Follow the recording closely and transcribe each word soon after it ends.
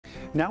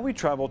Now we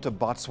travel to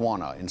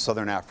Botswana in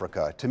southern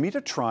Africa to meet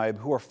a tribe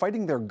who are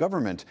fighting their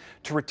government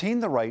to retain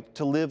the right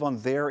to live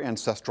on their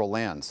ancestral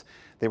lands.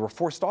 They were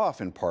forced off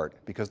in part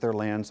because their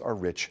lands are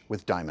rich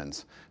with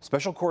diamonds.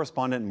 Special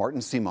correspondent Martin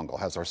Seemungal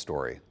has our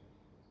story.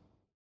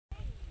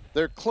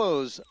 Their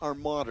clothes are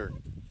modern,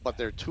 but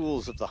their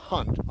tools of the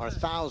hunt are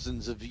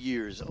thousands of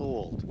years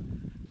old.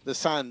 The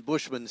San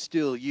Bushmen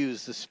still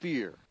use the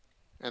spear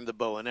and the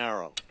bow and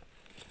arrow.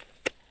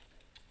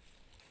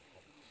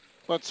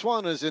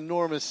 Botswana's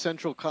enormous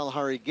Central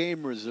Kalahari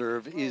Game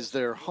Reserve is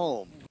their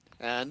home,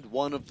 and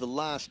one of the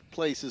last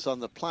places on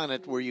the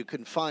planet where you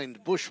can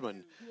find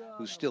Bushmen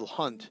who still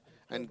hunt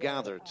and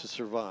gather to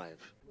survive.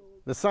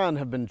 The San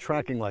have been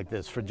tracking like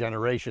this for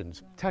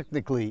generations.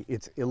 Technically,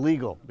 it's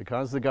illegal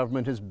because the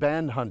government has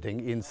banned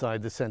hunting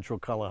inside the Central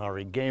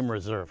Kalahari Game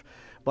Reserve.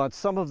 But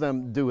some of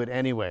them do it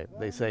anyway.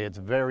 They say it's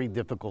very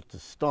difficult to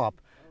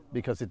stop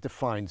because it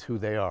defines who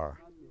they are.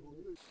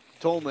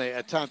 Tolme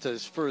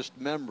Atata's first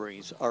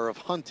memories are of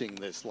hunting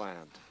this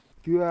land.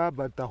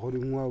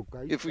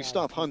 If we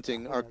stop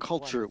hunting, our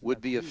culture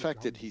would be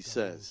affected, he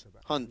says.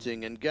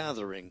 Hunting and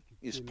gathering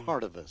is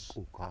part of us.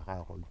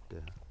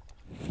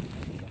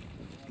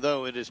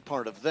 Though it is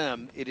part of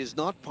them, it is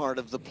not part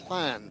of the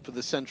plan for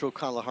the Central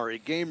Kalahari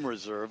Game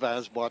Reserve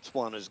as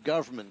Botswana's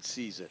government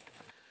sees it.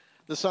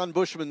 The San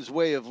Bushmen's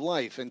way of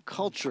life and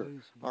culture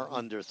are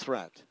under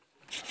threat.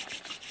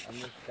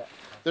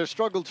 Their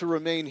struggle to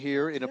remain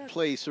here in a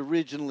place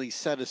originally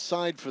set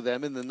aside for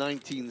them in the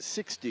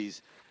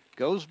 1960s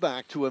goes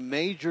back to a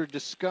major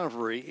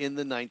discovery in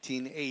the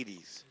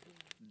 1980s: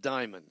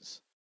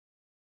 diamonds.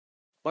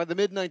 By the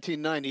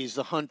mid-1990s,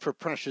 the hunt for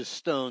precious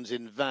stones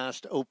in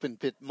vast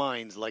open-pit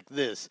mines like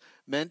this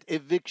meant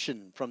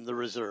eviction from the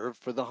reserve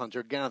for the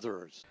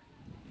hunter-gatherers.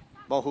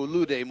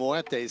 Mahulude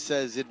Moete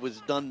says it was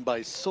done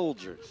by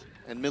soldiers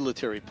and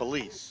military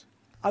police.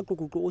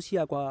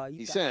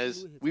 He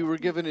says, we were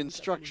given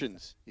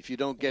instructions. If you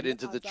don't get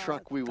into the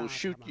truck, we will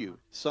shoot you.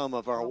 Some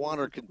of our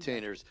water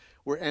containers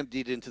were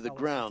emptied into the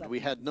ground. We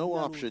had no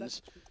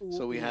options,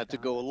 so we had to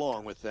go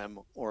along with them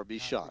or be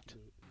shot.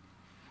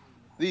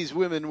 These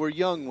women were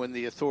young when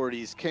the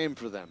authorities came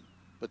for them,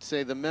 but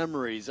say the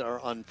memories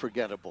are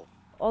unforgettable.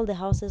 All the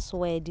houses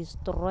were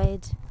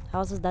destroyed.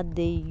 Houses that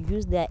they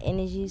used their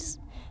energies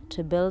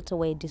to build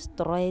were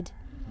destroyed.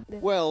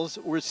 Wells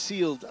were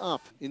sealed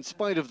up. In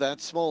spite of that,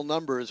 small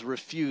numbers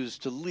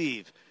refused to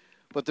leave.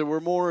 But there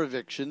were more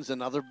evictions,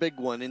 another big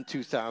one in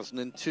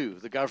 2002.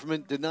 The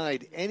government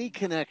denied any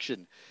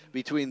connection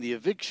between the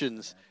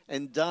evictions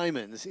and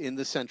diamonds in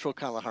the Central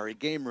Kalahari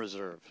Game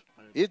Reserve.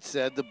 It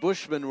said the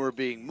Bushmen were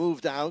being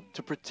moved out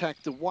to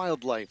protect the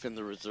wildlife in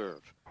the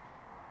reserve.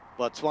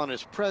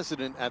 Botswana's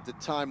president at the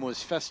time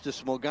was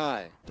Festus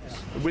Mogai.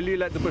 Will you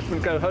let the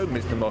Bushmen go home,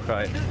 Mr.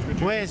 Mogai?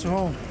 Where's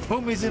home?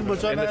 Home is in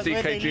Botswana. In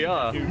the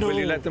CKGR? No. Will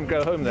you let them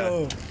go home there?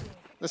 No.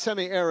 The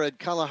semi-arid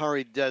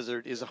Kalahari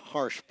Desert is a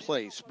harsh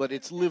place, but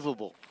it's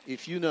livable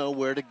if you know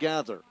where to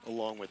gather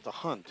along with the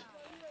hunt.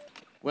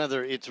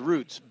 Whether it's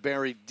roots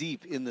buried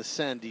deep in the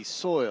sandy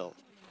soil,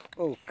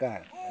 Oh,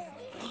 God.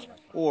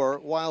 or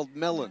wild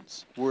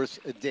melons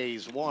worth a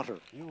day's water.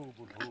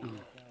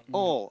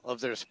 All of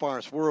their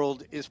sparse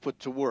world is put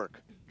to work.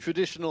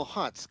 Traditional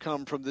huts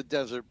come from the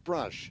desert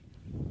brush.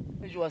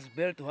 It was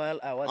built while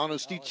I was...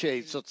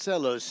 Anustiche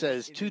Sotselo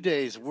says 2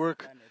 days'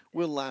 work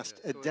will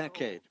last a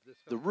decade.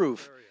 The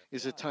roof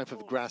is a type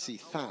of grassy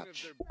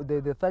thatch.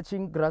 The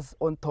thatching grass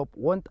on top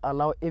won't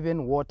allow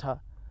even water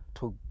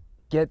to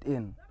get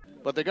in.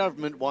 But the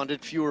government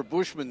wanted fewer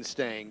Bushmen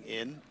staying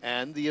in,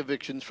 and the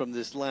evictions from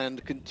this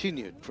land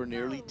continued for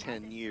nearly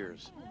 10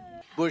 years.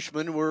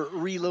 Bushmen were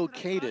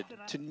relocated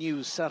to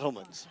new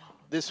settlements.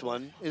 This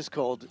one is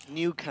called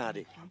New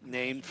Kadi,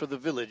 named for the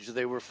village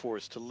they were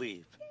forced to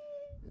leave.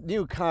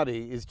 New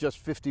Kadi is just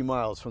 50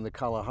 miles from the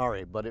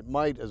Kalahari, but it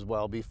might as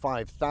well be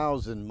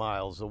 5,000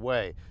 miles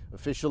away.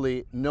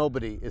 Officially,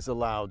 nobody is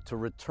allowed to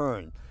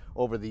return.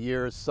 Over the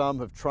years, some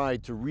have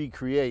tried to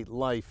recreate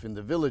life in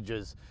the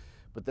villages,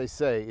 but they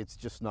say it's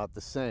just not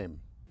the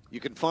same. You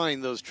can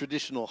find those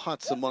traditional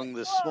huts among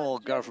the small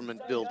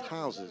government-built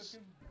houses.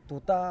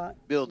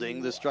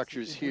 Building the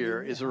structures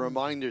here is a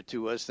reminder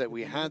to us that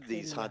we had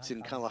these huts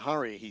in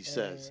Kalahari, he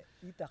says.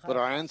 But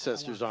our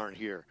ancestors aren't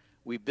here.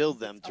 We build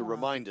them to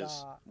remind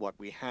us what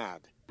we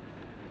had.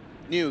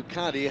 New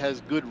Kadi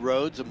has good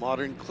roads, a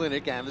modern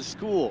clinic, and a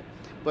school.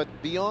 But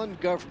beyond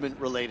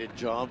government-related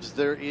jobs,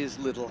 there is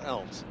little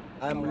else.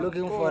 I'm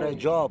looking for a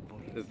job.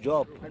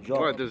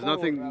 What, there's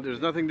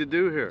nothing to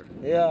do here?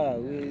 Yeah,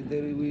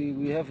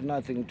 we have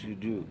nothing to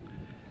do.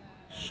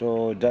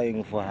 So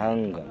dying for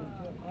hunger,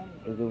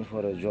 looking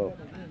for a job.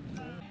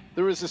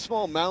 There is a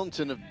small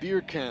mountain of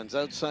beer cans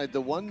outside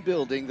the one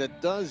building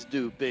that does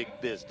do big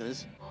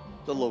business,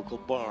 the local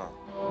bar.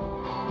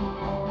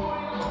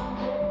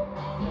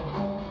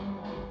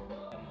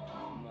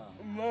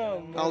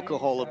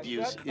 Alcohol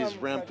abuse is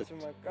rampant,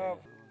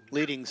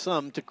 leading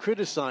some to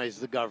criticize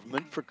the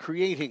government for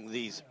creating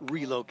these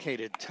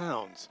relocated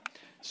towns.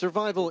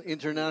 Survival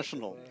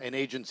International, an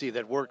agency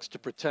that works to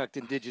protect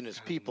indigenous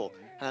people,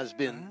 has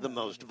been the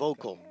most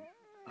vocal.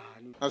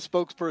 A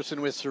spokesperson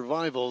with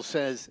Survival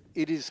says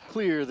it is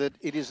clear that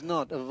it is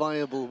not a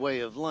viable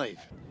way of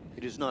life.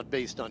 It is not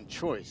based on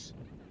choice.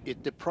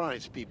 It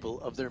deprives people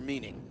of their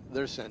meaning,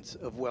 their sense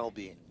of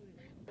well-being.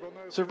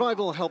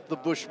 Survival helped the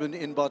Bushmen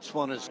in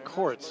Botswana's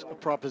courts, a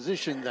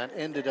proposition that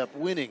ended up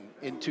winning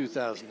in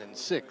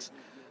 2006.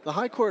 The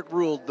High Court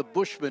ruled the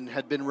Bushmen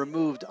had been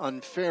removed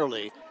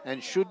unfairly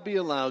and should be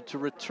allowed to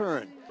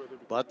return.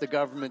 But the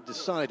government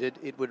decided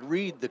it would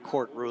read the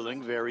court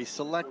ruling very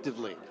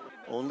selectively.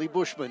 Only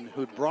Bushmen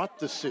who'd brought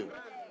the suit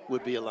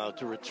would be allowed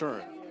to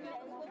return.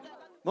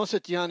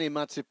 Mosetyane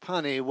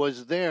Matsipane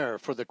was there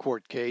for the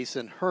court case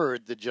and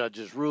heard the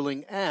judge's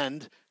ruling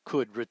and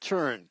could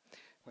return.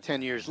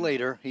 10 years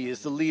later, he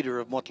is the leader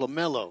of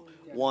Motlomelo,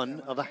 one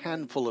of a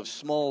handful of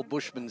small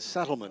Bushman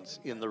settlements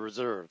in the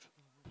reserve.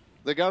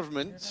 The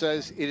government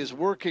says it is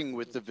working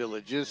with the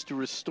villages to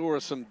restore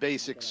some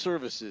basic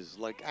services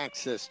like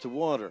access to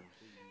water.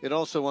 It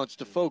also wants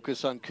to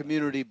focus on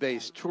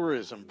community-based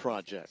tourism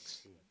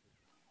projects.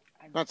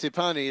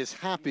 Matsipane is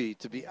happy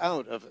to be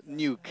out of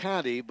New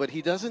Kadi, but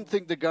he doesn't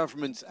think the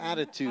government's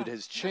attitude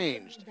has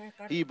changed.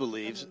 He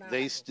believes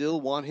they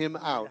still want him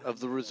out of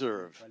the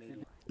reserve.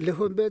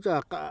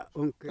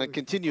 I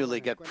continually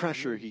get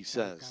pressure, he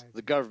says.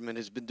 The government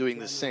has been doing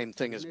the same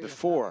thing as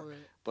before,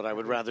 but I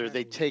would rather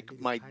they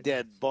take my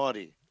dead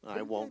body.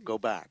 I won't go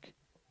back.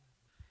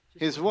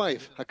 His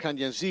wife,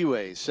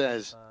 Hakanyaziwe,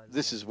 says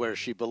this is where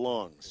she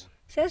belongs.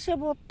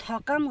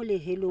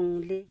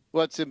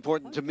 What's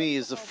important to me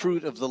is the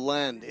fruit of the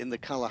land in the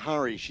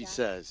Kalahari, she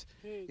says.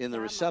 In the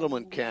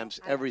resettlement camps,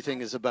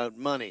 everything is about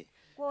money.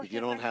 If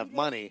you don't have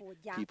money,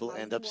 people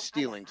end up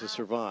stealing to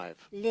survive.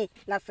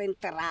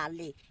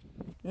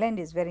 Land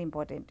is very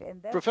important.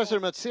 Professor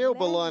Matseo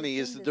Bolani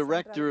is the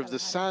director of the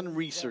San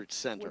Research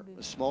Center,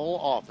 a small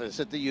office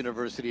at the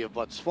University of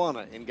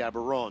Botswana in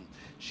Gaborone.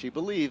 She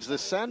believes the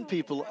San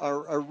people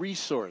are a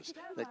resource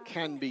that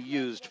can be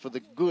used for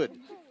the good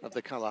of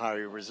the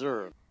Kalahari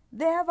Reserve.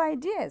 They have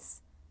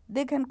ideas.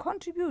 They can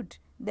contribute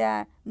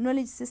their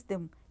knowledge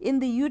system in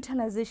the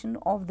utilization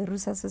of the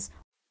resources.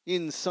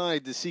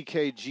 Inside the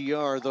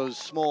CKGR, those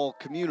small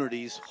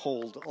communities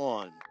hold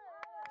on.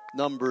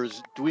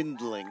 Numbers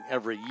dwindling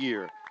every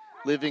year,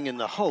 living in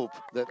the hope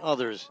that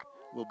others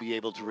will be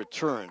able to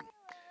return.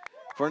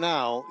 For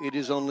now, it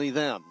is only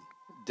them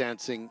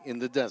dancing in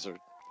the desert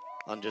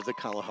under the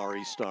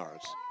Kalahari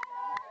stars.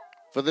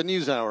 For the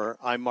NewsHour,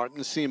 I'm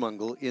Martin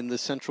Seemungal in the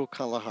Central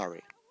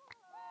Kalahari.